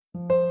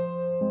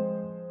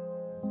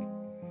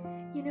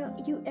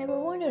you ever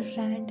want to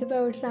rant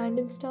about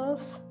random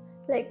stuff?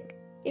 Like,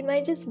 it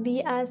might just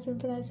be as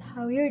simple as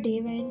how your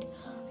day went.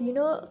 You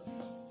know,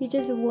 you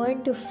just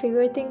want to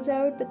figure things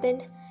out, but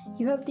then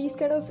you have these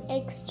kind of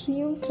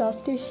extreme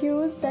trust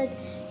issues that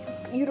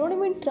you don't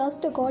even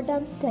trust a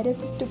goddamn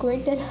therapist to go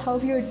and tell how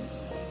your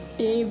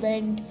day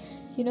went,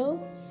 you know?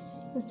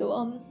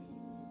 So,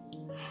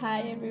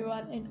 hi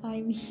everyone, and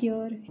I'm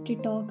here to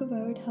talk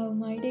about how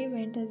my day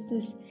went as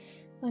this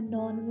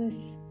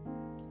anonymous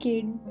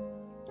kid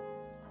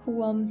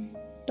who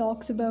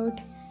talks about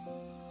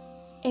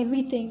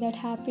everything that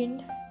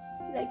happened,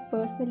 like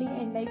personally,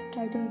 and like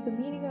try to make a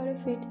meaning out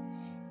of it,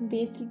 and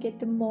basically get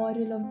the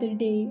moral of the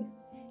day,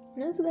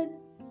 so that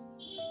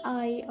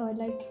I, or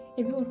like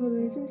everyone who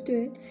listens to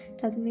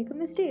it, doesn't make a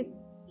mistake.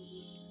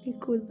 Okay,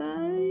 cool,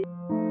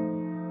 bye.